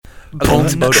and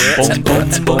welcome to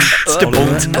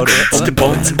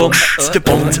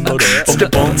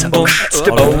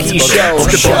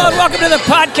the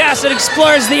podcast that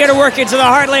explores the inner workings of the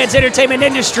Heartland's entertainment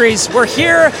industries. We're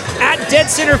here at Dead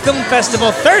Center Film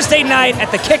Festival Thursday night at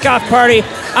the kickoff party.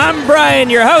 I'm Brian,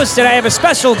 your host, and I have a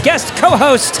special guest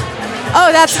co-host. Oh,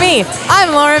 that's me.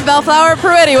 I'm Lauren Bellflower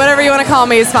Pruitti. Whatever you want to call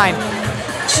me is fine.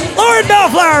 Lauren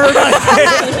Bellflower,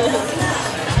 everybody.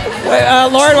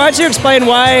 Lauren, why don't you explain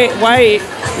why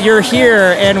you're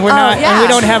here and we're not and we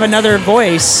don't have another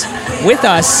voice with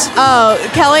us? Oh,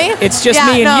 Kelly? It's just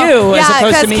me and you as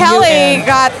opposed to me and you. Yeah, because Kelly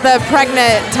got the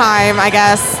pregnant time, I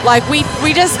guess. Like, we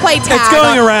just play tag. It's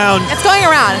going around. It's going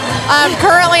around.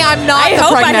 Currently, I'm not I the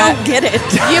hope pregnant. I don't get it.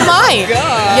 You might.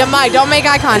 You might. Don't make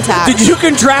eye contact. Did you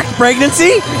contract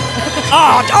pregnancy?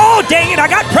 Oh, dang it, I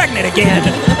got pregnant again.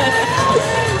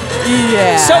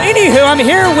 Yeah. So, anywho, I'm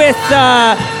here with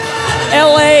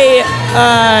L.A.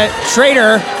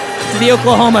 Trader to the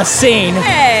Oklahoma scene.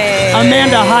 Hey.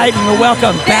 Amanda Hyden,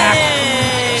 welcome back.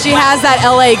 She has that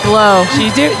LA glow.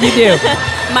 You do.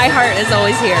 My heart is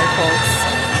always here,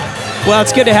 folks. Well,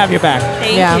 it's good to have you back.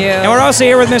 Thank you. And we're also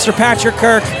here with Mr. Patrick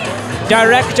Kirk,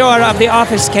 director of The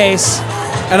Office Case.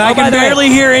 And I can barely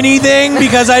hear anything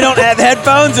because I don't have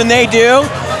headphones and they do.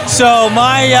 So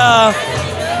my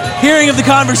hearing of the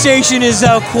conversation is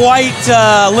quite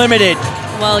limited.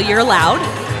 Well, you're loud.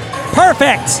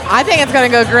 Perfect. I think it's going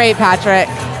to go great, Patrick.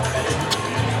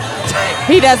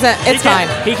 He doesn't. It's fine.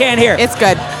 He can't hear. It's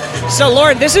good. So,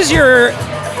 Lauren, this is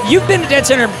you've been to Dead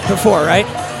Center before, right?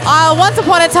 Once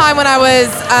upon a time when I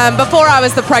was, before I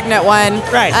was the pregnant one,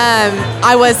 Right.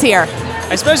 I was here.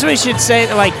 I suppose we should say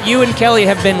that, like, you and Kelly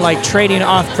have been, like, trading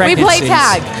off pregnancies. We play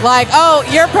tag. Like, oh,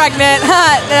 you're pregnant.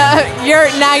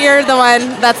 Now you're the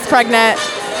one that's pregnant.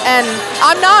 And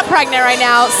I'm not pregnant right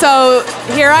now, so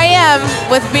here I am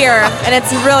with beer, and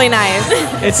it's really nice.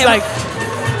 It's like,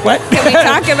 what? Can we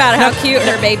talk about how cute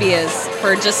her baby is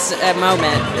for just a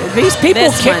moment? These people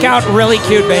kick out really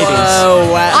cute babies.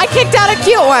 Whoa. I kicked out a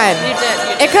cute one. You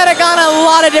did. It could have gone a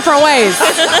lot of different ways.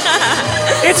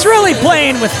 It's really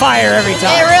playing with fire every It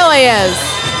time. really is.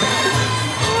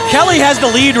 Kelly has the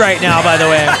lead right now, by the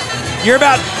way. You're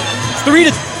about 3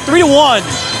 to 1.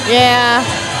 Yeah.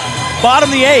 Bottom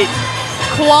of the 8.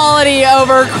 Quality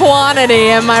over quantity,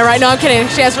 am I right? No, I'm kidding.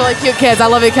 She has really cute kids. I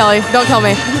love you, Kelly. Don't kill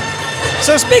me.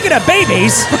 So speaking of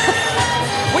babies,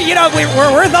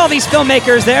 we're with all these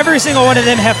filmmakers that every single one of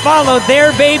them have followed their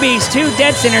babies to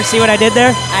Dead Center. See what I did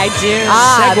there? I do.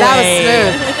 That was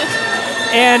smooth.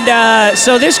 And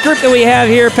so this group that we have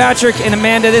here, Patrick and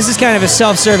Amanda, this is kind of a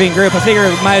self-serving group. I figure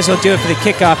we might as well do it for the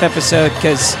kickoff episode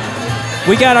because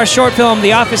we got our short film,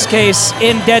 The Office Case,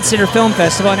 in Dead Center Film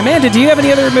Festival. And Amanda, do you have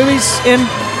any other movies in?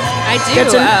 I Dead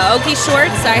do. Center? Okie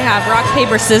Shorts. I have Rock,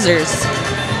 Paper, Scissors.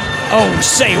 Oh,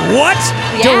 say what?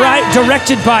 Yeah.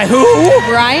 Directed by who?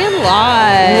 Brian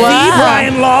Laws. The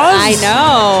Brian Laws? I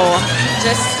know.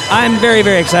 I'm very,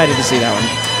 very excited to see that one.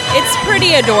 It's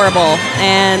pretty adorable,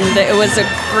 and it was a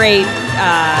great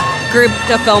group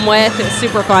to film with. It was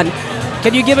super fun.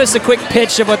 Can you give us a quick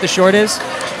pitch of what the short is?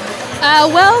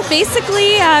 Well,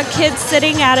 basically, a kid's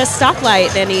sitting at a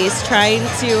stoplight, and he's trying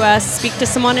to speak to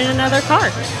someone in another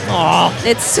car. Aw.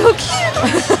 It's so cute.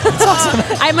 It's awesome.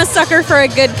 I'm a sucker for a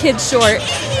good kid short.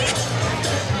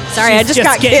 Sorry, I just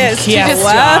got kissed. Yeah,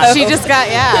 She just got,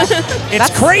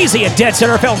 It's crazy at Dead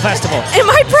Center Film Festival. Am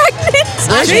I pregnant?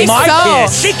 She's my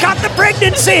kiss? She caught the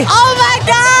pregnancy. Oh my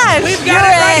gosh! We've got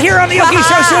it right here on the Okie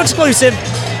Show exclusive.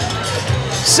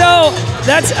 So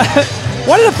that's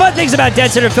one of the fun things about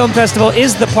Dead Center Film Festival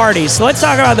is the parties. So let's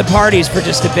talk about the parties for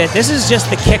just a bit. This is just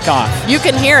the kickoff. You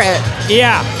can hear it,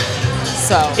 Yeah,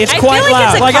 so. it's I quite feel like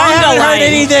loud. it's a Like, I conga haven't heard line.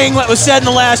 anything that was said in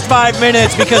the last 5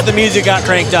 minutes because the music got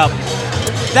cranked up.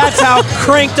 That's how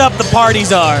cranked up the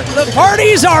parties are. The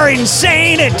parties are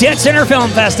insane at Dead Center Film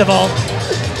Festival.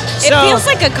 It feels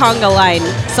like a conga line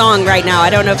song right now. I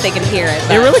don't know if they can hear it. It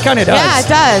but- really kind of does. Yeah, it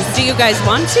does. Do you guys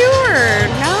want to or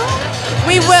no?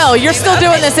 We will. You're still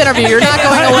doing this interview. You're not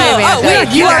going away,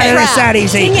 man. You are trapped. that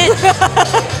easy.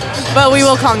 But we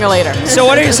will conga later. So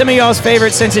what are some of y'all's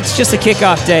favorites since it's just a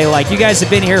kickoff day? Like, you guys have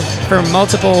been here for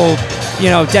multiple,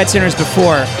 Dead Centers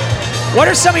before. What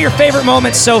are some of your favorite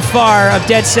moments so far of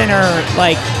Dead Center,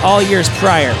 like, all years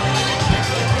prior?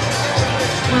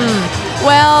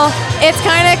 Well, it's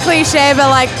kind of cliche, but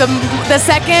like the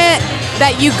second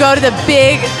that you go to the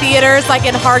big theaters, like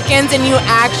in Harkins, and you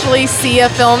actually see a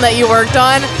film that you worked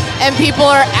on, and people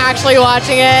are actually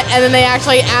watching it, and then they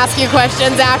actually ask you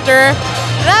questions after,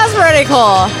 that's pretty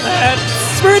cool.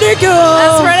 That's pretty cool.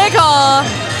 That's pretty cool.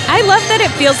 I love that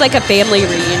it feels like a family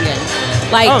reunion.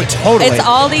 Like, Oh, totally. It's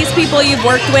all these people you've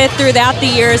worked with throughout the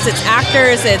years. It's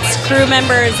actors, it's crew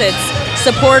members, it's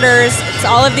supporters. It's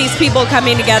all of these people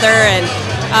coming together, and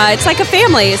it's like a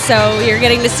family. So you're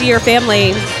getting to see your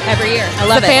family every year. I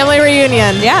love The family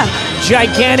reunion. Yeah.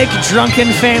 Gigantic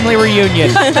drunken family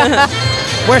reunion.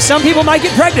 Where some people might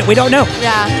get pregnant. We don't know.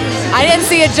 Yeah. I didn't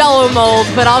see a Jell-O mold,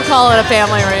 but I'll call it a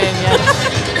family reunion.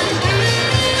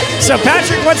 So,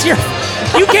 Patrick, what's your...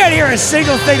 You can't hear a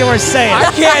single thing that we're saying.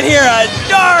 I can't hear a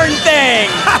darn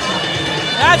thing.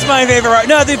 That's my favorite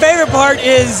part. No, the favorite part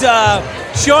is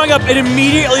showing up and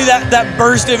immediately that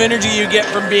burst of energy you get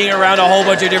from being around a whole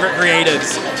bunch of different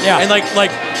creatives. Yeah. And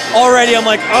like already I'm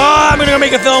like, I'm gonna go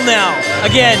make a film now.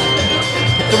 Again,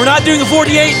 we're not doing the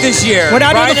 48 this year. We're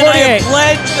not doing the 48. Ryan and I have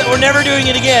pledged that we're never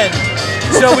doing it again.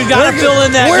 So we've got to fill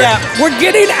in that gap. We're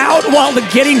getting out while the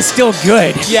getting's still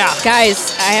good. Yeah.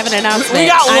 Guys, I have an announcement.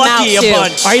 We got I'm lucky out a too.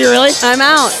 bunch. Are you really? I'm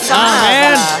out. Oh,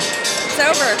 man. It's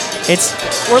over.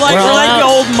 We're like the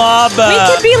old mob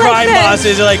could be like crime the-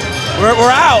 bosses. They're like,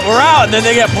 we're out, and then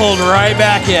they get pulled right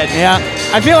back in. Yeah.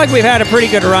 I feel like we've had a pretty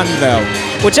good run, though.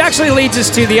 Which actually leads us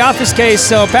to The Office Case.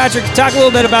 So, Patrick, talk a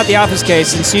little bit about The Office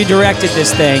Case, since you directed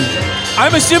this thing.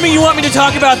 I'm assuming you want me to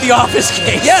talk about The Office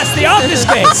Case. Yes, The Office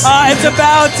Case. It's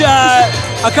about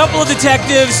a couple of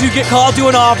detectives who get called to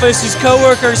an office whose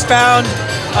coworkers found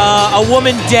a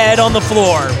woman dead on the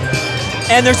floor.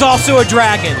 And there's also a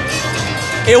dragon.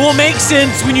 It will make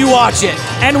sense when you watch it.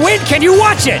 And when can you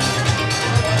watch it?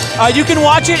 You can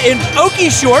watch it in Okie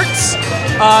Shorts.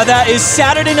 That is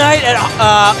Saturday night at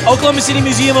Oklahoma City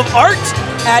Museum of Art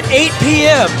at 8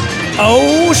 p.m.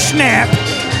 Oh, snap.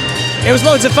 It was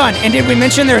loads of fun. And did we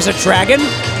mention there's a dragon?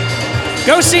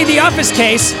 Go see The Office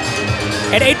Case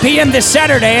at 8 p.m. this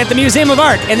Saturday at the Museum of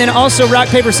Art. And then also Rock,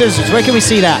 Paper, Scissors. Where can we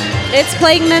see that? It's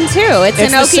playing then too. It's It's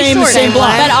in the Okie Shorts. same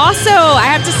block. But also, I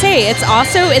have to say, it's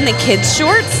also in the kids'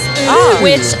 shorts,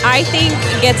 which I think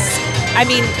gets,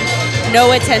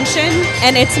 no attention.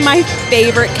 And it's my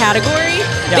favorite category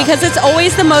because it's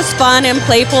always the most fun and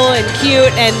playful and cute.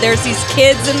 And there's these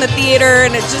kids in the theater,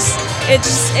 and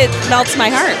it melts my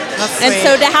heart. That's and sweet.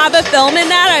 so to have a film in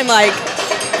that, I'm like,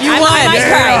 I might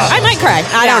cry. I might cry.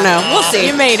 I don't know. We'll see.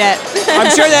 You made it. I'm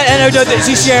sure that anecdote that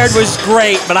she shared was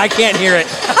great, but I can't hear it.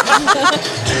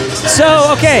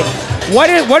 So, okay.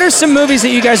 What are some movies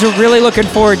that you guys are really looking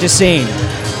forward to seeing?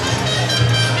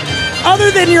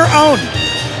 Other than your own.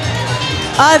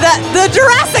 The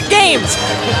Jurassic Games.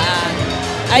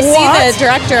 I see the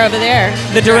director over there.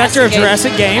 The director of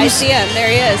Jurassic Games. I see him. There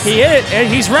he is. He is.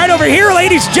 And he's right over here,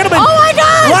 ladies and gentlemen. Oh my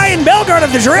God! Ryan Belgard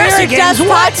of the We Jurassic were Games. just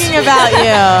talking about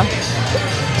you.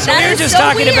 So we That were is just so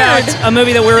talking weird. about a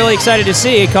movie that we're really excited to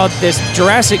see called this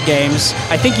Jurassic Games.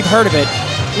 I think you've heard of it.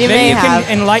 You Maybe may you have.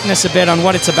 can enlighten us a bit on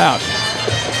what it's about.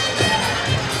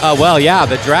 Well, yeah,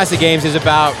 the Jurassic Games is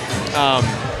about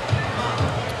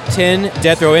 10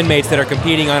 death row inmates that are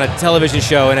competing on a television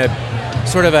show in a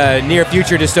sort of a near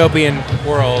future dystopian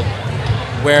world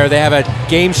where they have a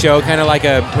game show, kind of like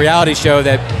a reality show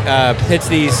that pits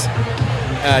these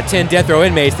 10 death row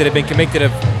inmates that have been convicted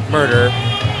of murder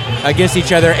against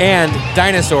each other and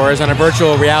dinosaurs on a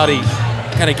virtual reality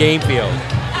kind of game field.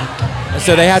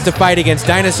 So they have to fight against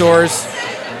dinosaurs.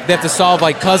 They have to solve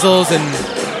like puzzles, and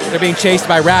they're being chased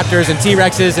by raptors and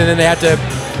T-Rexes, and then they have to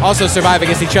also survive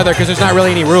against each other because there's not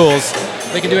really any rules.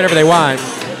 They can do whatever they want.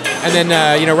 And then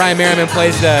Ryan Merriman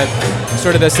plays the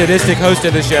sort of the sadistic host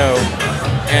of the show,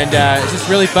 and it's just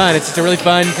really fun. It's just a really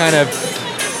fun kind of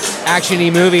action-y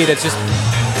movie that's just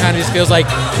kind of just feels like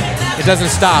it doesn't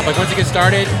stop. Like once it gets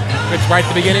started, it's right at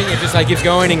the beginning. It just like keeps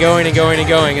going and going and going and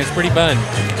going. It's pretty fun.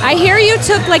 I hear you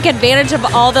took like advantage of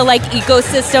all the like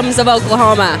ecosystems of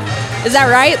Oklahoma. Is that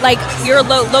right? Like your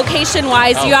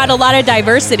location-wise, you had a lot of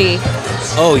diversity.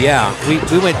 Oh yeah, we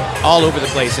went all over the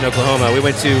place in Oklahoma. We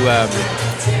went to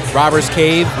Robbers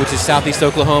Cave, which is southeast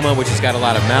Oklahoma, which has got a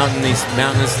lot of mountainous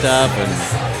stuff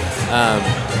and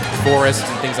forests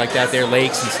and things like that. There,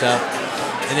 lakes and stuff.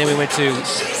 And then we went to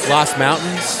Lost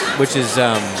Mountains, which is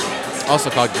also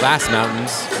called Glass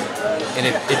Mountains, and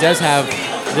it does have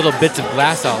little bits of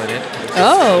glass all in it.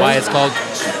 Oh. Why it's called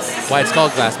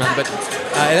Glass Mountain, but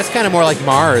that's kind of more like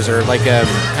Mars or like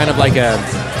kind of like a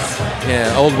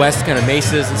Old West kind of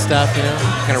mesas and stuff,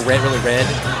 kind of red, really red.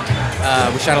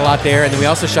 We shot a lot there, and then we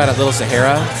also shot at Little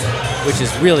Sahara, which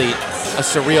is really a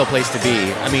surreal place to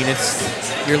be. I mean, it's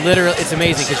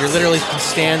amazing because you're literally can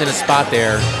stand in a spot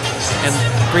there, and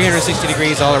 360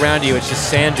 degrees all around you. It's just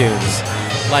sand dunes,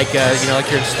 like like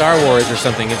you're in Star Wars or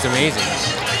something. It's amazing,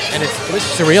 and it was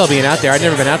surreal being out there. I'd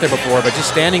never been out there before, but just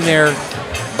standing there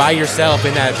by yourself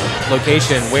in that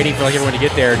location, waiting for like everyone to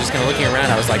get there, just kind of looking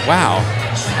around. I was like, wow,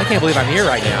 I can't believe I'm here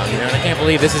right now, you know, and I can't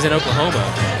believe this is in Oklahoma.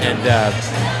 And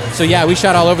so yeah, we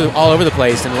shot all over the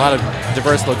place in a lot of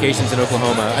diverse locations in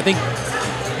Oklahoma. I think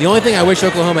the only thing I wish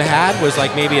Oklahoma had was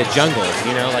like maybe a jungle,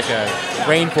 you know, like a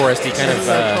rainforesty kind of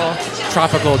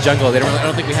tropical jungle. I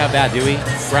don't think we have that, do we,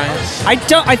 Brian?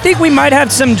 I think we might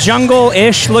have some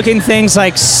jungle-ish looking things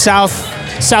like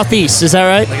southeast. Is that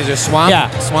right? Like is there swamp?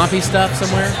 Yeah. Swampy stuff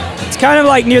somewhere? It's kind of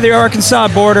like near the Arkansas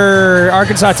border,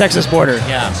 Arkansas-Texas border.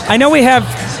 Yeah. I know we have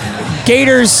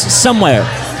gators somewhere.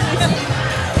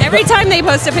 Every time they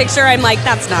post a picture, I'm like,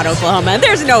 that's not Oklahoma.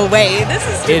 There's no way. This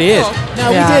is too It is.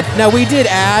 cool. We did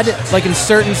add, like in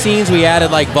certain scenes, we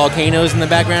added like volcanoes in the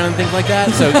background and things like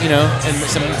that. So, you know, and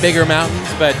some bigger mountains.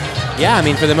 But yeah, I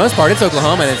mean, for the most part, it's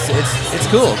Oklahoma, and it's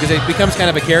cool because it becomes kind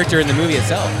of a character in the movie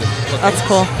itself. That's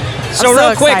cool. So I'm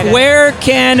real quick,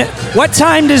 excited. what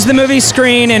time does the movie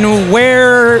screen, and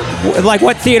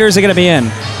what theaters are it going to be in?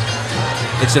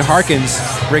 It's at Harkins,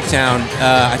 Bricktown.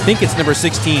 I think it's number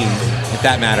 16, if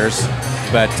that matters.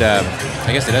 But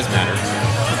I guess it does matter.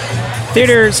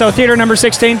 Theater number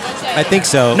 16? I think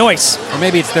so. Noise. Or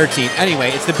maybe it's 13.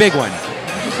 Anyway, it's the big one.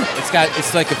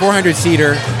 It's like a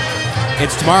 400-seater.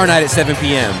 It's tomorrow night at 7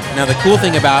 p.m. Now, the cool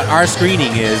thing about our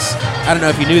screening is, I don't know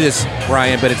if you knew this,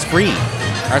 Brian, but it's free.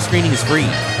 Our screening is free.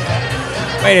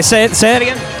 Wait, say that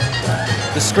again?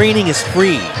 The screening is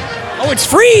free. Oh, it's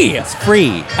free! It's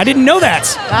free. I didn't know that.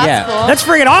 That's cool. That's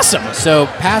friggin' awesome. So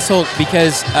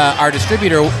because our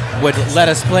distributor would let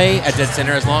us play at Dead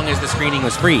Center as long as the screening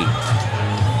was free.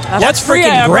 That's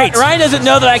freaking great. Ryan doesn't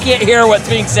know that I can't hear what's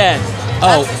being said.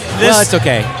 Oh, well, it's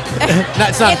okay.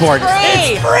 It's not important.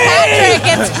 Free. Patrick,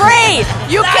 it's free.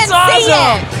 You can see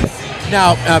it.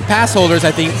 Now, pass holders,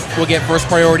 I think, will get first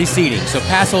priority seating. So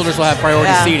pass holders will have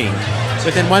priority seating.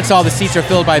 But then once all the seats are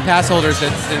filled by pass holders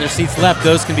and there's seats left,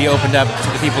 those can be opened up to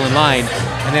the people in line,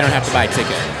 and they don't have to buy a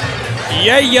ticket.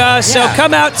 Yeah. So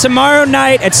come out tomorrow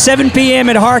night at 7 p.m.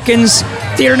 at Harkins,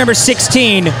 theater number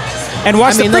 16, and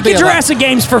watch the freaking Jurassic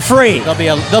games for free. There'll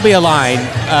be a line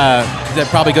that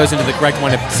probably goes into the correct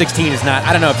one if 16 is not.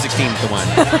 I don't know if 16 is the one,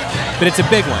 but it's a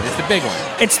big one. It's the big one.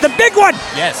 It's the big one.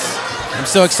 Yes. I'm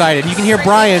so excited. You can hear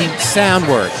Brian's sound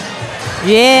work.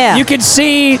 Yeah. You can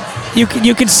see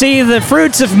the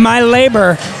fruits of my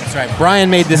labor. That's right. Brian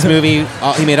made this movie.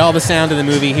 He made all the sound of the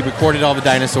movie. He recorded all the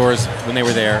dinosaurs when they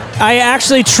were there. I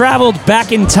actually traveled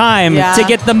back in time to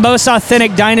get the most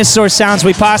authentic dinosaur sounds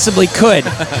we possibly could.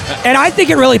 And I think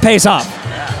it really pays off.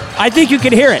 I think you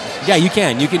can hear it. Yeah, you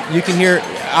can. You can hear.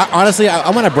 Honestly, I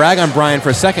want to brag on Brian for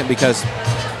a second because,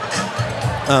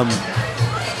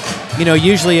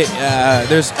 usually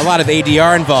there's a lot of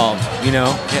ADR involved.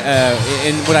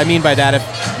 And what I mean by that,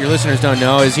 if your listeners don't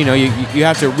know, is you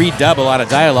have to redub a lot of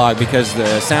dialogue because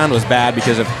the sound was bad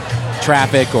because of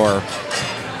traffic or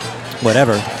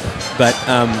whatever. But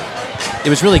it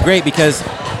was really great because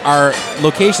our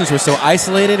locations were so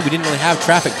isolated, we didn't really have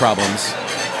traffic problems.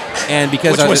 And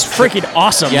because which was freaking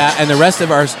awesome. Yeah, and the rest of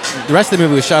the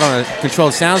movie was shot on a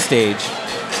controlled soundstage.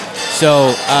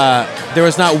 So there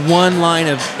was not one line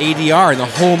of ADR in the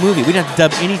whole movie. We didn't have to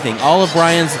dub anything. All of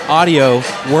Brian's audio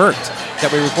worked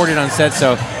that we recorded on set.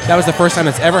 So that was the first time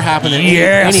it's ever happened in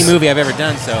any movie I've ever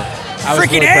done. So I was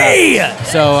freaking really proud.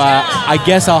 So I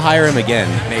guess I'll hire him again,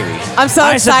 maybe. I'm so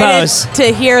excited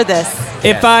to hear this.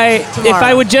 If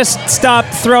I would just stop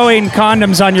throwing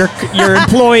condoms on your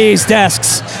employees'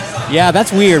 desks. Yeah,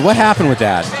 that's weird. What happened with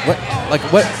that?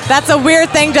 What? That's a weird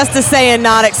thing just to say and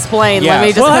not explain. Yeah. Let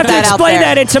me just we'll put have to that out explain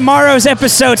there. that in tomorrow's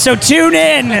episode, so tune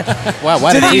in. Wow,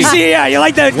 what a tease. Yeah, you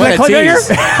like the cliffhanger?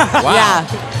 Wow. Yeah.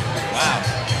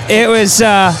 It was,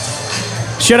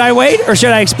 should I wait or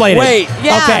should I explain Wait. it?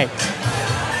 Yeah. Okay.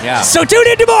 Yeah. So tune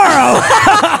in tomorrow.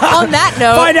 On that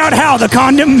note. Find out how the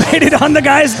condom made it on the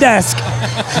guy's desk.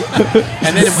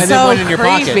 And then one in your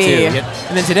pocket, creepy. too.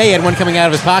 And then today he had one coming out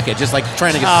of his pocket, just like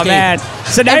trying to escape. Oh, man.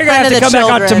 So now In you're going to have to front come of the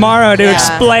back on children. tomorrow to Yeah.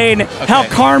 explain how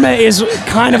karma is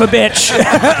kind of a bitch.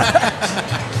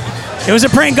 It was a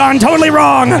prank gone totally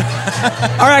wrong. All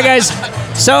right, guys.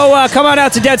 So come on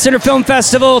out to Dead Center Film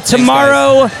Festival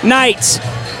tomorrow night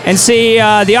and see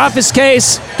The Office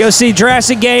Case, go see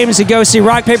Jurassic Games, and go see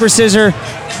Rock, Paper, Scissors.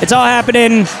 It's all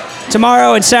happening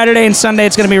tomorrow and Saturday and Sunday.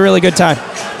 It's going to be a really good time.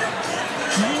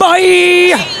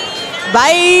 Bye!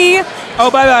 Bye.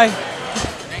 Oh, bye-bye.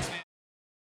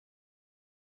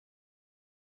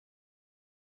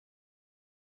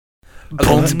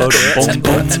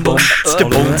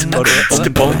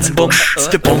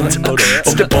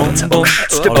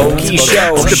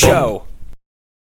 Show.